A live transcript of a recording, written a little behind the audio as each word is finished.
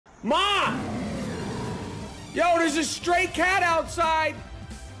Ma! Yo, there's a stray cat outside.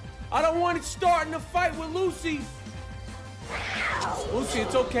 I don't want it starting a fight with Lucy. Lucy,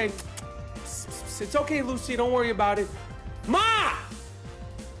 it's okay. It's okay, Lucy. Don't worry about it. Ma!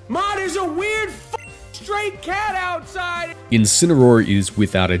 Ma, there's a weird stray cat outside. Incineroar is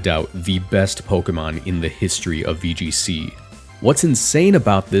without a doubt the best Pokemon in the history of VGC. What's insane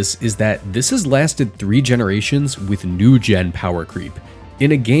about this is that this has lasted 3 generations with new gen power creep.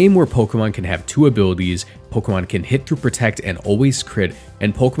 In a game where Pokemon can have 2 abilities, Pokemon can hit through protect and always crit,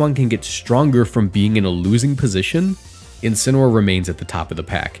 and Pokemon can get stronger from being in a losing position, Incineroar remains at the top of the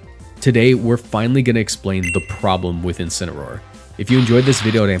pack. Today, we're finally going to explain the problem with Incineroar. If you enjoyed this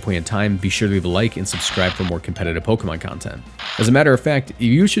video at any point in time, be sure to leave a like and subscribe for more competitive Pokemon content. As a matter of fact,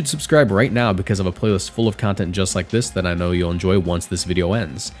 you should subscribe right now because I have a playlist full of content just like this that I know you'll enjoy once this video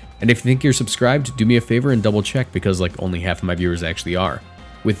ends. And if you think you're subscribed, do me a favor and double check because like only half of my viewers actually are.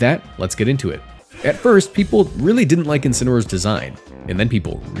 With that, let's get into it. At first, people really didn't like Incineroar's design, and then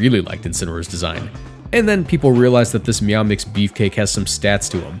people really liked Incineroar's design. And then people realized that this Meow Mix beefcake has some stats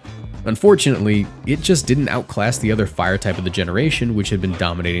to him. Unfortunately, it just didn't outclass the other fire type of the generation which had been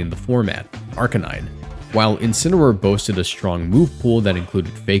dominating the format, Arcanine. While Incineroar boasted a strong move pool that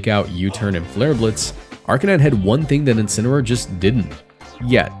included Fake Out, U-Turn, and Flare Blitz, Arcanine had one thing that Incineroar just didn't.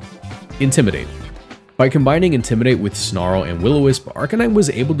 Yet. Intimidate. By combining Intimidate with Snarl and Will-O-Wisp, Arcanine was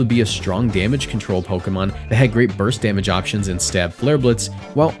able to be a strong damage control Pokemon that had great burst damage options and stab Flare Blitz,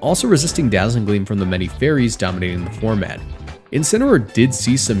 while also resisting Dazzling Gleam from the many fairies dominating the format. Incineroar did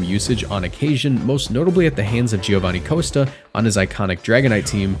see some usage on occasion, most notably at the hands of Giovanni Costa on his iconic Dragonite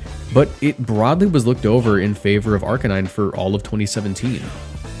team, but it broadly was looked over in favor of Arcanine for all of 2017.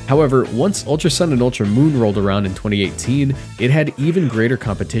 However, once Ultra Sun and Ultra Moon rolled around in 2018, it had even greater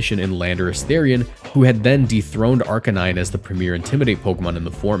competition in Landorus Therian, who had then dethroned Arcanine as the premier Intimidate Pokemon in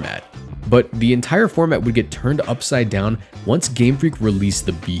the format. But the entire format would get turned upside down once Game Freak released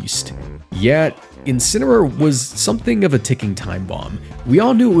the Beast. Yet, Incineroar was something of a ticking time bomb. We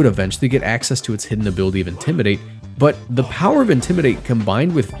all knew it would eventually get access to its hidden ability of Intimidate, but the power of Intimidate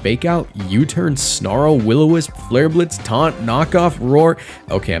combined with Fake Out, U-Turn, Snarl, Will-O-Wisp, Flare Blitz, Taunt, Knockoff, Roar.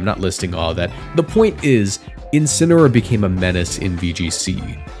 Okay, I'm not listing all of that. The point is, Incineroar became a menace in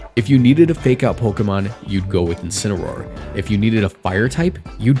VGC. If you needed a Fake Out Pokemon, you'd go with Incineroar. If you needed a Fire type,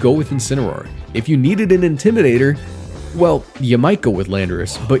 you'd go with Incineroar. If you needed an Intimidator, well, you might go with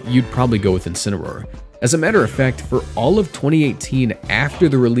Landorus, but you'd probably go with Incineroar. As a matter of fact, for all of 2018 after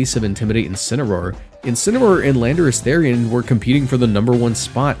the release of Intimidate Incineroar, Incineroar and Landorus Therian were competing for the #1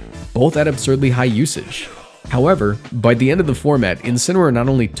 spot, both at absurdly high usage. However, by the end of the format, Incineroar not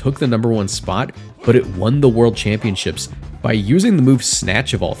only took the #1 spot, but it won the World Championships by using the move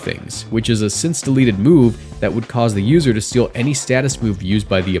Snatch of all things, which is a since-deleted move that would cause the user to steal any status move used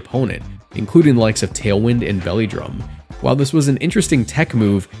by the opponent, including the likes of Tailwind and Belly Drum. While this was an interesting tech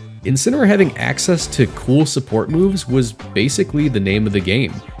move, Incineroar having access to cool support moves was basically the name of the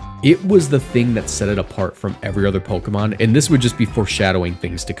game. It was the thing that set it apart from every other Pokemon, and this would just be foreshadowing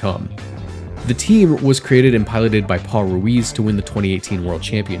things to come. The team was created and piloted by Paul Ruiz to win the 2018 World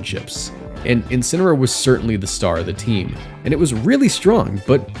Championships, and Incineroar was certainly the star of the team, and it was really strong,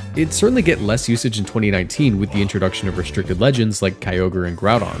 but it'd certainly get less usage in 2019 with the introduction of restricted legends like Kyogre and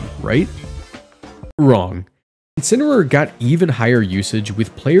Groudon, right? Wrong. Incineroar got even higher usage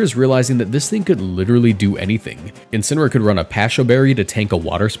with players realizing that this thing could literally do anything. Incineroar could run a Pasho Berry to tank a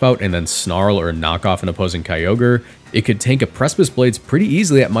Water Spout and then Snarl or knock off an opposing Kyogre. It could tank a Precipice Blades pretty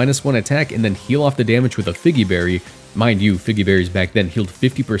easily at -1 attack and then heal off the damage with a Figgy Berry. Mind you, Figgy Berries back then healed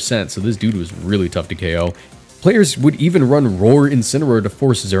 50%, so this dude was really tough to KO. Players would even run Roar Incineroar to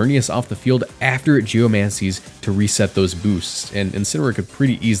force Xerneas off the field after it Geomancies to reset those boosts, and Incineroar could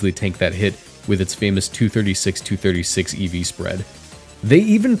pretty easily tank that hit with its famous 236-236 EV spread. They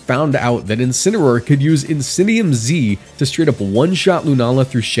even found out that Incineroar could use Incinium Z to straight up one-shot Lunala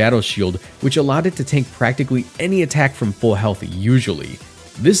through Shadow Shield, which allowed it to tank practically any attack from full health usually.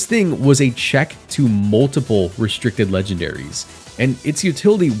 This thing was a check to multiple restricted legendaries, and its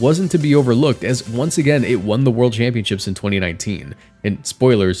utility wasn't to be overlooked as once again it won the World Championships in 2019. And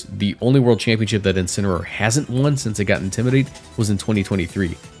spoilers, the only World Championship that Incineroar hasn't won since it got Intimidate was in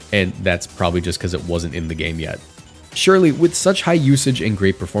 2023. And that's probably just because it wasn't in the game yet. Surely, with such high usage and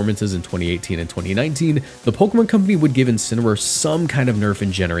great performances in 2018 and 2019, the Pokemon Company would give Incineroar some kind of nerf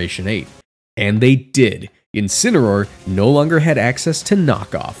in Generation 8. And they did. Incineroar no longer had access to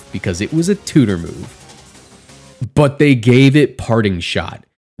Knockoff because it was a tutor move. But they gave it Parting Shot.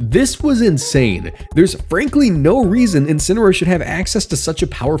 This was insane. There's frankly no reason Incineroar should have access to such a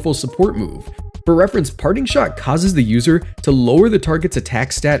powerful support move. For reference, Parting Shot causes the user to lower the target's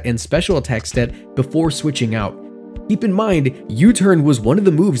attack stat and special attack stat before switching out. Keep in mind, U-turn was one of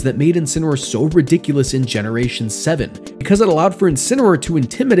the moves that made Incineroar so ridiculous in Generation 7, because it allowed for Incineroar to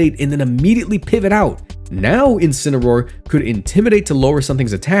intimidate and then immediately pivot out. Now Incineroar could intimidate to lower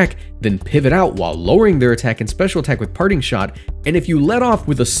something's attack, then pivot out while lowering their attack and special attack with Parting Shot, and if you let off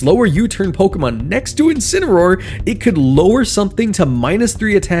with a slower U-turn Pokemon next to Incineroar, it could lower something to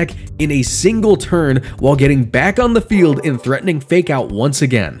 -3 attack in a single turn while getting back on the field and threatening Fake Out once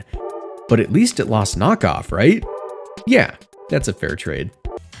again. But at least it lost Knockoff, right? Yeah, that's a fair trade.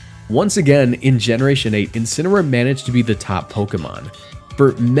 Once again, in Generation 8, Incineroar managed to be the top Pokemon.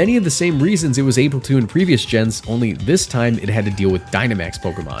 For many of the same reasons it was able to in previous gens, only this time it had to deal with Dynamax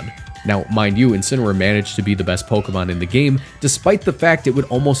Pokemon. Now, mind you, Incineroar managed to be the best Pokemon in the game, despite the fact it would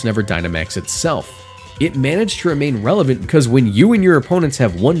almost never Dynamax itself. It managed to remain relevant because when you and your opponents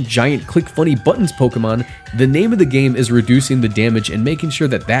have one giant click funny buttons Pokemon, the name of the game is reducing the damage and making sure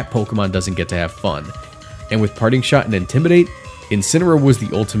that that Pokemon doesn't get to have fun. And with Parting Shot and Intimidate, Incineroar was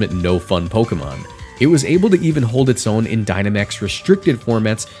the ultimate no-fun Pokemon. It was able to even hold its own in Dynamax restricted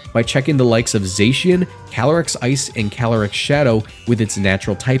formats by checking the likes of Zacian, Calyrex Ice, and Calyrex Shadow with its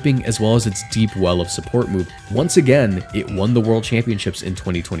natural typing as well as its deep well of support move. Once again, it won the World Championships in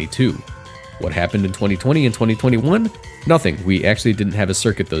 2022. What happened in 2020 and 2021? Nothing. We actually didn't have a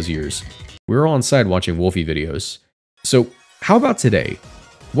circuit those years. We were all inside watching Wolfie videos. So, how about today?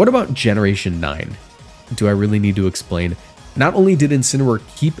 What about Generation 9? Do I really need to explain? Not only did Incineroar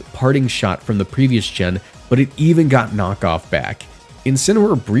keep Parting Shot from the previous gen, but it even got Knockoff back.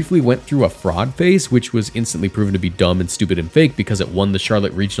 Incineroar briefly went through a fraud phase, which was instantly proven to be dumb and stupid and fake because it won the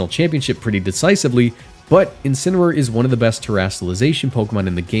Charlotte Regional Championship pretty decisively, but Incineroar is one of the best terrestrialization Pokemon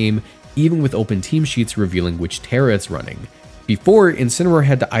in the game, even with open team sheets revealing which Terra it's running. Before, Incineroar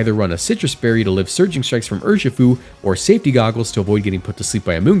had to either run a Citrus Berry to live Surging Strikes from Urshifu, or Safety Goggles to avoid getting put to sleep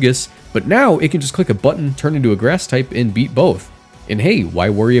by Amoonguss, but now it can just click a button, turn into a Grass type, and beat both. And hey, why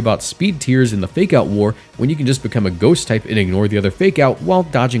worry about speed tiers in the Fake Out war when you can just become a Ghost type and ignore the other Fake Out while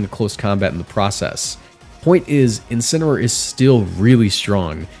dodging a close combat in the process? Point is, Incineroar is still really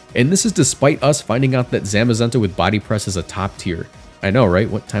strong, and this is despite us finding out that Zamazenta with Body Press is a top tier. I know, right?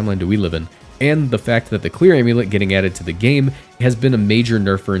 What timeline do we live in? And the fact that the Clear Amulet getting added to the game has been a major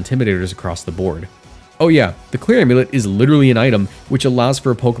nerf for Intimidators across the board. Oh yeah, the Clear Amulet is literally an item which allows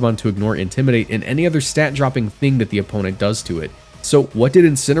for a Pokemon to ignore Intimidate and any other stat dropping thing that the opponent does to it. So what did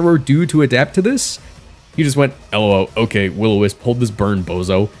Incineroar do to adapt to this? He just went, LOL, okay, Will-O-Wisp, hold this burn,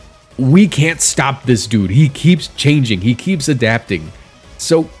 bozo. We can't stop this dude, he keeps changing, he keeps adapting.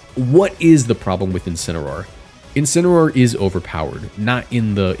 So what is the problem with Incineroar? Incineroar is overpowered, not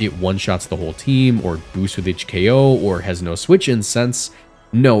in the it one-shots the whole team, or boosts with HKO, or has no switch-in sense.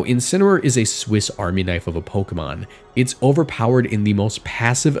 No, Incineroar is a Swiss Army knife of a Pokemon. It's overpowered in the most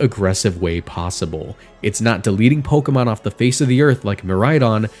passive-aggressive way possible. It's not deleting Pokemon off the face of the earth like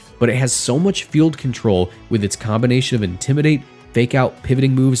Miraidon, but it has so much field control with its combination of Intimidate, Fake Out,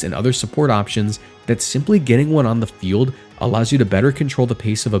 pivoting moves, and other support options that simply getting one on the field allows you to better control the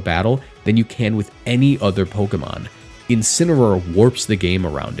pace of a battle than you can with any other Pokemon. Incineroar warps the game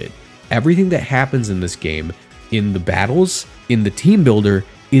around it. Everything that happens in this game, in the battles, in the team builder,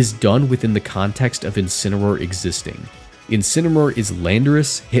 is done within the context of Incineroar existing. Incineroar is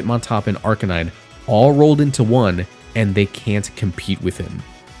Landorus, Hitmontop, and Arcanine all rolled into one, and they can't compete with him.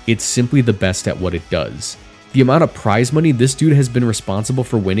 It's simply the best at what it does. The amount of prize money this dude has been responsible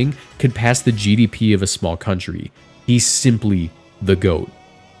for winning could pass the GDP of a small country. He's simply the GOAT.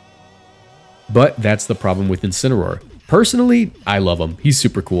 But that's the problem with Incineroar. Personally, I love him. He's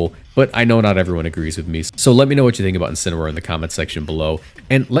super cool, but I know not everyone agrees with me. So let me know what you think about Incineroar in the comment section below,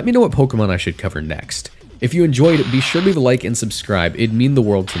 and let me know what Pokemon I should cover next. If you enjoyed it, be sure to leave a like and subscribe. It'd mean the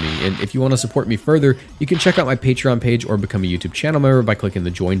world to me. And if you want to support me further, you can check out my Patreon page or become a YouTube channel member by clicking the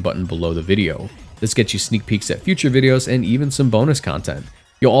join button below the video. This gets you sneak peeks at future videos and even some bonus content.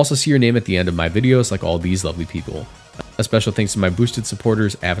 You'll also see your name at the end of my videos like all these lovely people. A special thanks to my boosted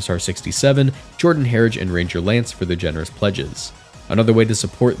supporters Avatar67, Jordan Harridge, and Ranger Lance for their generous pledges. Another way to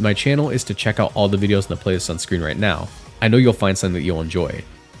support my channel is to check out all the videos in the playlist on screen right now. I know you'll find something that you'll enjoy.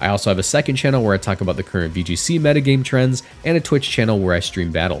 I also have a second channel where I talk about the current VGC metagame trends, and a Twitch channel where I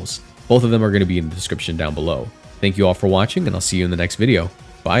stream battles. Both of them are going to be in the description down below. Thank you all for watching, and I'll see you in the next video.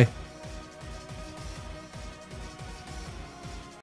 Bye!